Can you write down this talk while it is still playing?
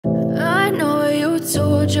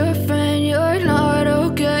told your friend you're not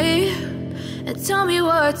okay, and tell me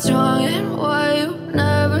what's wrong and why you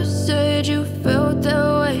never said you felt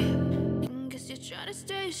that way. Guess you're trying to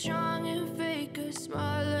stay strong and fake a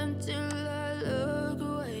smile until I look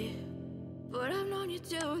away. But I've known you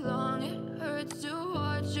too long, it hurts to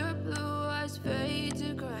watch your blue eyes fade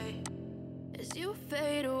to gray as you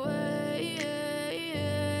fade away,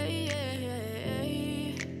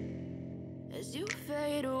 as you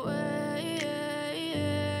fade away.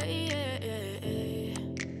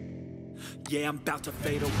 Yeah, I'm about to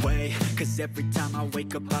fade away, cause every time I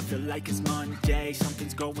wake up I feel like it's Monday.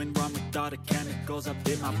 Something's going wrong with all the chemicals up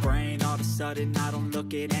in my brain. All of a sudden I don't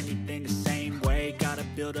look at anything the same way. Gotta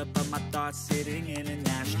build up of my thoughts sitting in an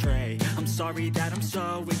ashtray. I'm sorry that I'm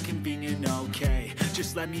so inconvenient, okay.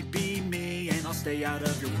 Just let me be me and I'll stay out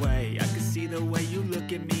of your way. I can see the way you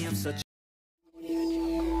look at me, I'm such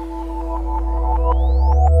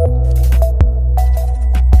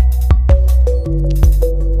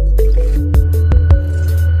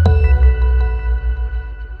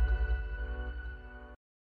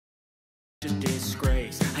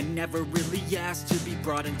never really asked to be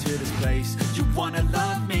brought into this place. You wanna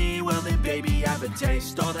love me? Well then baby, have a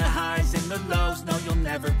taste. All the highs and the lows, no you'll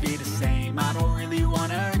never be the same. I don't really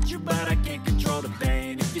wanna hurt you, but I can't control the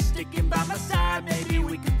pain. If you're sticking by my side, maybe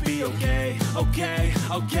we could be okay.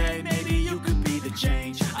 Okay, maybe you could be the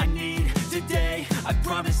change I need today. I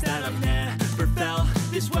promise that I've never felt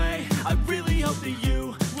this way. I really hope that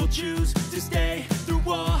you will choose to stay through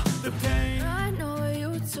all the pain. I know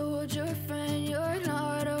you told your friend you're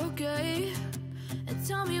not okay, and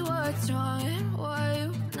tell me what's wrong and why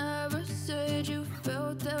you never said you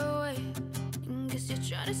felt that way. Guess you're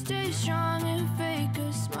trying to stay strong and fake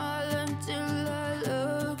a smile until I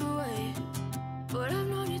look away. But I've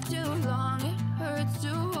known you too long, it hurts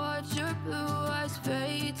to watch your blue eyes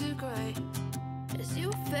fade to gray as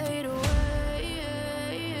you fade away,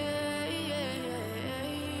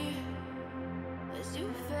 as you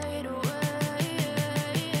fade away.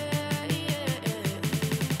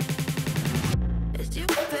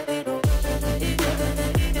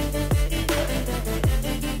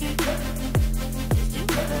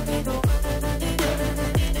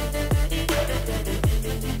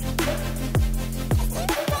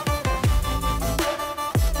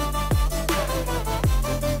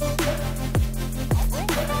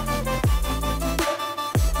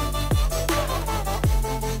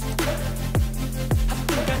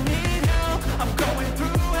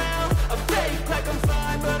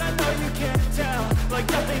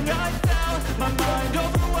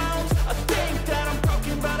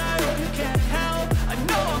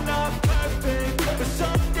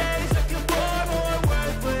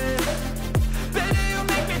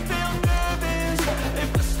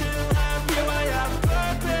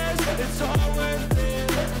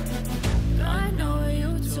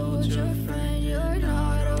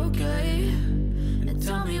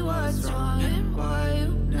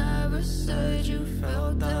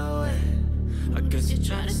 You're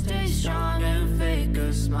trying to stay strong and fake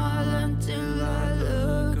a smile until I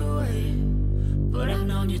look away. But I've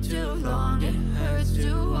known you too long, it hurts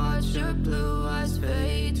to watch your blue eyes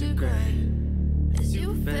fade to gray as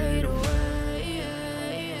you fade away,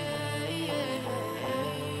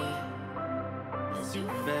 as you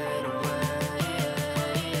fade away,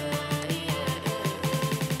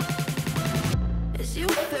 as you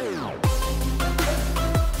fade away.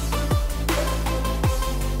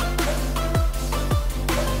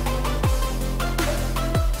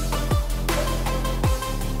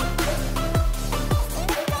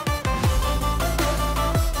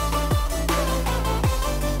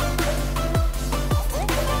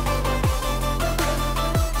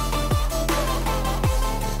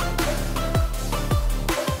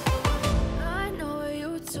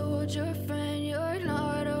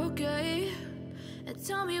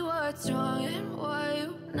 Tell me what's wrong and why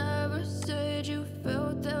you never said you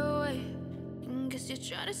felt that way. Guess you're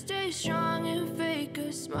trying to stay strong and fake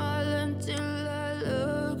a smile until I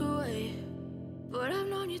look away. But I've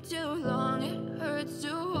known you too long, it hurts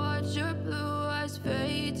to watch your blue eyes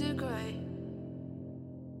fade to gray.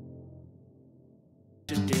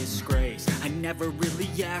 A disgrace. I never really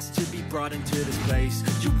asked to be brought into this place.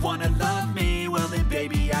 You wanna love me? Well then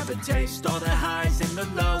baby, have a taste. All the highs and the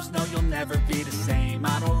lows, no you'll never be the same.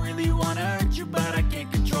 I don't really wanna hurt you, but I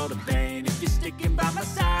can't control the pain. If you're sticking by my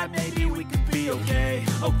side, maybe we could be okay.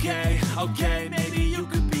 Okay, maybe you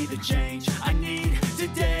could be the change I need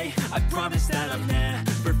today. I promise that I've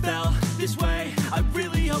never felt this way. I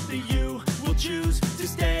really hope that you will choose to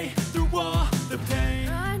stay through all the pain.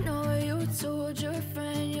 I know you told your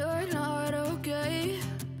friend you're not okay,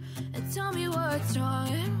 and tell me what's wrong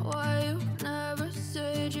and why you never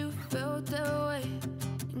said you felt that way.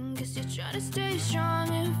 Guess you're trying to stay strong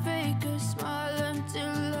and fake a smile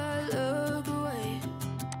until I look away.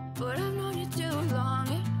 But I've known you too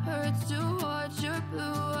long.